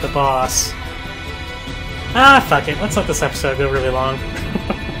and fight the boss. Ah, fuck it. Let's let this episode go really long.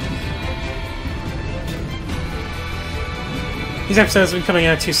 These episodes have been coming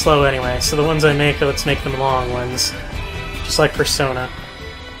out too slow anyway, so the ones I make, let's make them long ones. Just like Persona.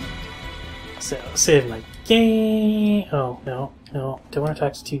 So, save my game. Oh, no. Don't want to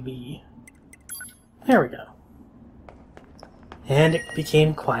talk to 2B. There we go. And it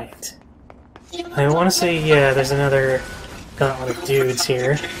became quiet. I want to say, yeah, there's another gauntlet of dudes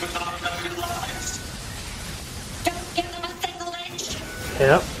here.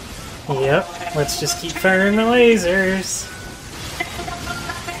 Yep. Let's just keep firing the lasers.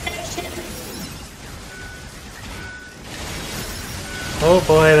 Oh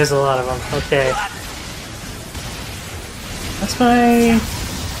boy, there's a lot of them. Okay. That's my...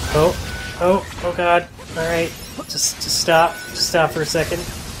 Oh god. Alright. Just stop. Just stop for a second.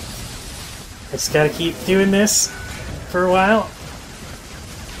 I just gotta keep doing this for a while.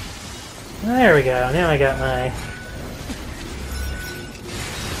 There we go. Now I got my...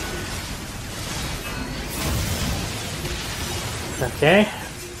 Okay.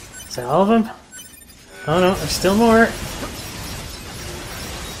 Is that all of them? Oh no, there's still more.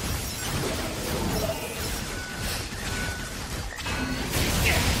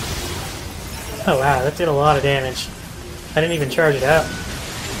 Oh wow, that did a lot of damage. I didn't even charge it out.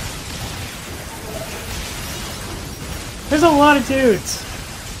 There's a lot of dudes!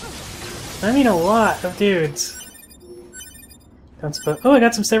 I mean a lot of dudes. Oh, I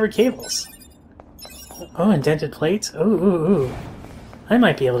got some severed cables. Oh, indented plates? Ooh. I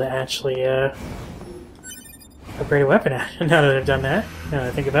might be able to actually, upgrade a weapon now that I've done that. Now that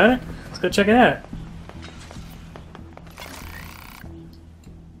I think about it. Let's go check it out.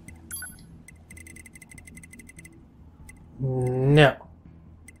 No.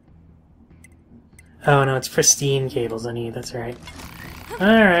 Oh no, it's pristine cables I need, that's right.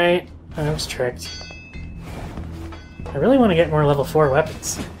 Alright, I was tricked. I really want to get more level 4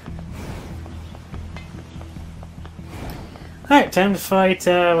 weapons. Alright, time to fight,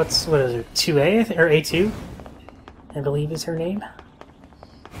 what is her, 2A, or A2? I believe is her name.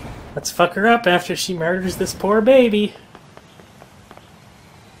 Let's fuck her up after she murders this poor baby.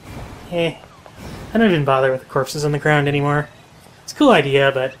 I don't even bother with the corpses on the ground anymore. It's a cool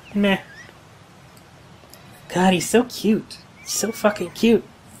idea, but meh. God, he's so cute. He's so fucking cute.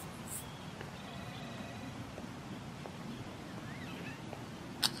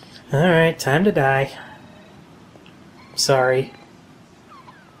 Alright, time to die. Sorry.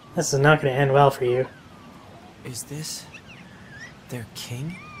 This is not going to end well for you. Is this their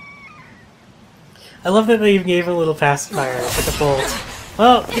king? I love that they gave a little pacifier with a bolt.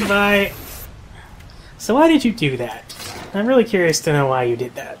 Well, goodbye. So why did you do that? I'm really curious to know why you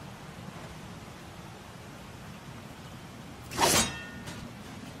did that.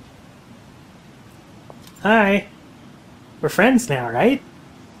 Hi. We're friends now, right?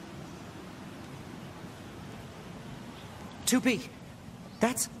 2B,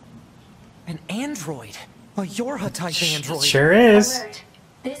 that's an android. A Yorha-type android. Sure is. Alert.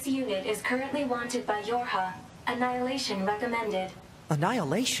 This unit is currently wanted by Yorha. Annihilation recommended.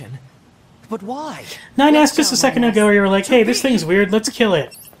 Annihilation? But why? Nine asked just a second ago, you were like, hey, this thing's weird, let's kill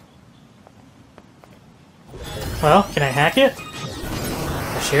it. Well, can I hack it?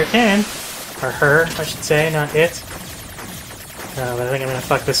 I sure can. Or her, I should say, not it. Oh, but I think I'm gonna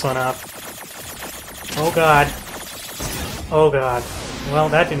fuck this one up. Oh god. Oh god. Well,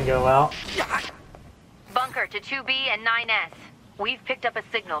 that didn't go well. Bunker to 2B and 9S. We've picked up a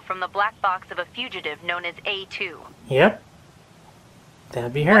signal from the black box of a fugitive known as A2. Yep.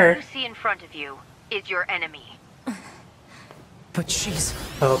 That'd be her. What you see in front of you is your enemy. But she's...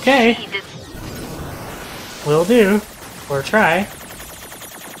 Okay. Will do. Or try.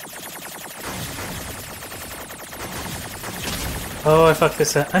 Oh, I fucked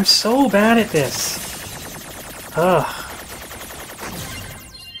this up. I'm so bad at this. Ugh.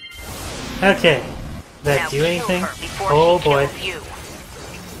 Okay. Did that do anything? Oh boy.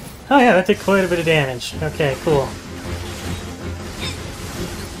 Oh yeah, that did quite a bit of damage. Okay, cool.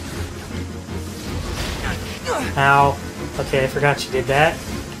 Ow. Okay, I forgot you did that.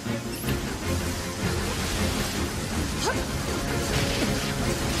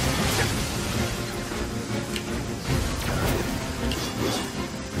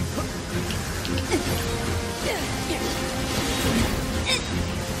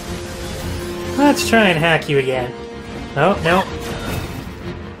 Let's try and hack you again. Oh, no.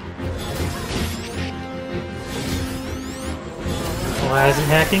 Why isn't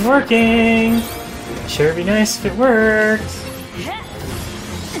hacking working? Sure be nice if it worked.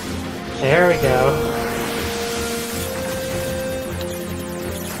 There we go.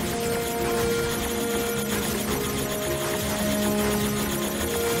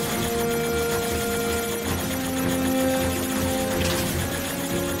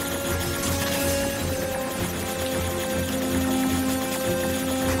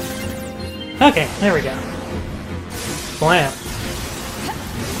 Okay, there we go. Blam.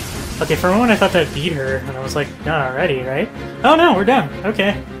 Okay, for a moment I thought that beat her, and I was like, not already, right? Oh no, we're done.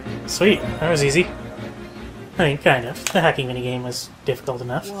 Okay. Sweet. That was easy. I mean, kind of. The hacking minigame was difficult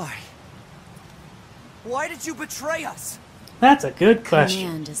enough. Why? Why did you betray us? That's a good question.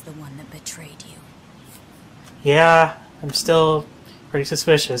 Command is the one that betrayed you. Yeah, I'm still pretty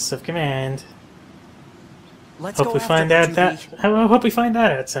suspicious of Command. Let's Hope go we after find her, out 2B. that. I hope we find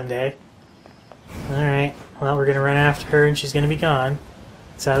that out someday. All right. Well, we're gonna run after her, and she's gonna be gone.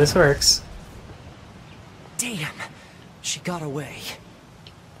 That's how this works. Damn, she got away.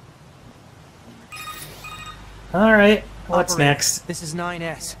 All right. What's Operator, next? This is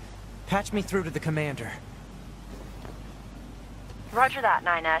 9S. Patch me through to the commander. Roger that,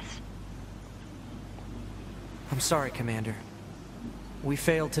 9S. I'm sorry, Commander. We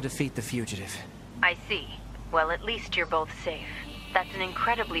failed to defeat the fugitive. I see. Well, at least you're both safe. That's an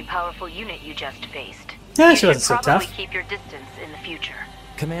incredibly powerful unit you just faced. Yeah, you she should wasn't so probably tough. keep your distance in the future.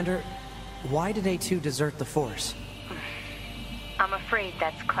 Commander, why did A2 desert the Force? I'm afraid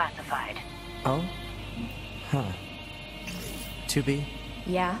that's classified. Oh? Huh. 2B,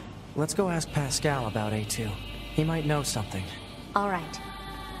 Yeah? let's go ask Pascal about A2. He might know something. All right.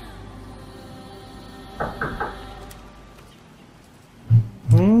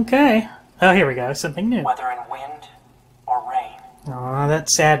 Okay. Oh, here we go. Something new. Whether in wind or rain, Aw, that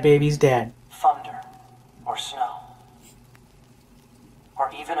sad baby's dead. thunder or snow,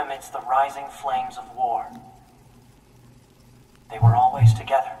 or even amidst the rising flames of war, they were always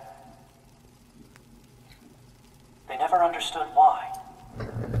together. They never understood why,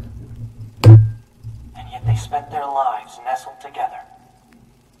 and yet they spent their lives nestled together.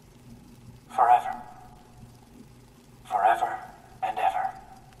 Forever. Forever and ever.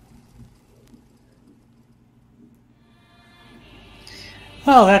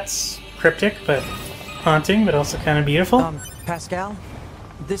 Well, that's cryptic, but haunting, but also kind of beautiful. Pascal?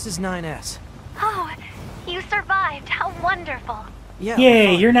 This is 9S. Oh, you survived. How wonderful. Yeah, we're Yay,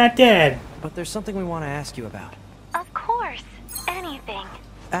 fine. you're not dead. But there's something we want to ask you about. Of course. Anything.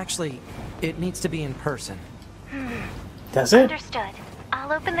 Actually, it needs to be in person. Does it? Understood.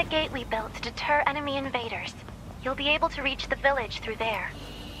 I'll open the gate we built to deter enemy invaders. You'll be able to reach the village through there.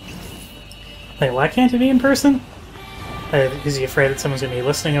 Wait, why can't it be in person? Is he afraid that someone's going to be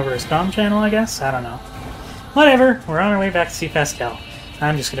listening over his comm channel, I guess? I don't know. Whatever, we're on our way back to see Pascal.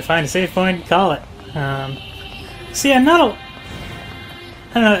 I'm just going to find a save point and call it. See, I'm not a...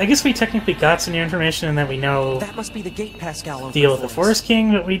 I don't know, I guess we technically got some new information and that we know That must be the gate Pascal opened deal with the for us. Forest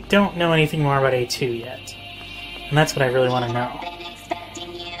King, but we don't know anything more about A2 yet. And that's what I really want to know. Been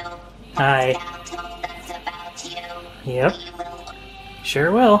expecting you. Hi. Pascal told us about you. Yep, He will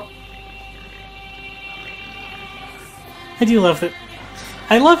sure will. I do love that.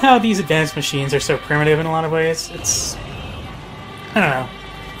 I love how these advanced machines are so primitive in a lot of ways. It's... I don't know.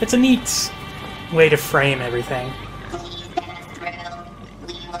 It's a neat way to frame everything. please get us through.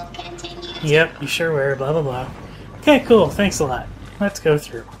 We will continue. Yep, you sure were, blah blah blah. Okay, cool, thanks a lot. Let's go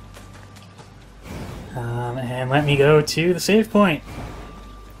through. And let me go to the save point.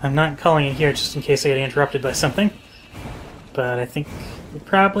 I'm not calling it here just in case I get interrupted by something. But I think we're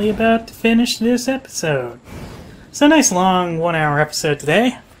probably about to finish this episode. It's a nice long 1 hour episode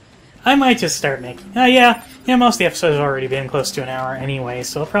today. I might just start making... yeah, most of the episodes have already been close to an hour anyway,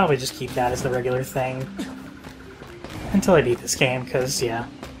 so I'll probably just keep that as the regular thing. Until I beat this game, because, yeah,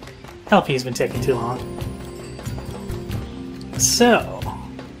 LP's been taking too long. So...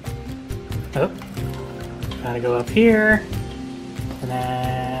 Oh. Gotta go up here. And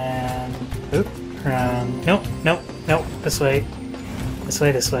then... Oop. Around... Nope, nope, nope. This way. This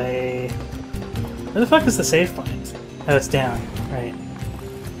way, this way. Where the fuck is the save point? Oh, it's down. Right.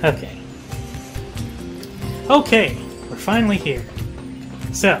 Okay. Okay, we're finally here.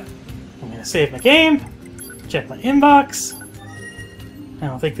 So, I'm gonna save my game, check my inbox. I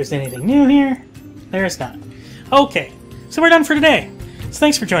don't think there's anything new here. There's not. Okay, so we're done for today. So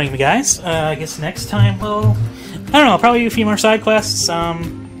thanks for joining me, guys. I guess next time we'll... I don't know, I'll probably do a few more side quests.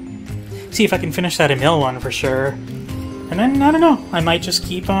 See if I can finish that Emil one for sure. And then, I don't know, I might just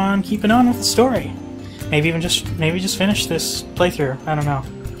keep on keeping on with the story. Maybe just finish this playthrough. I don't know.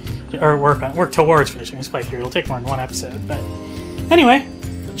 Or work towards finishing this playthrough. It'll take more than one episode, but... Anyway,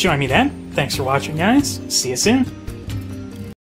 join me then. Thanks for watching, guys. See you soon.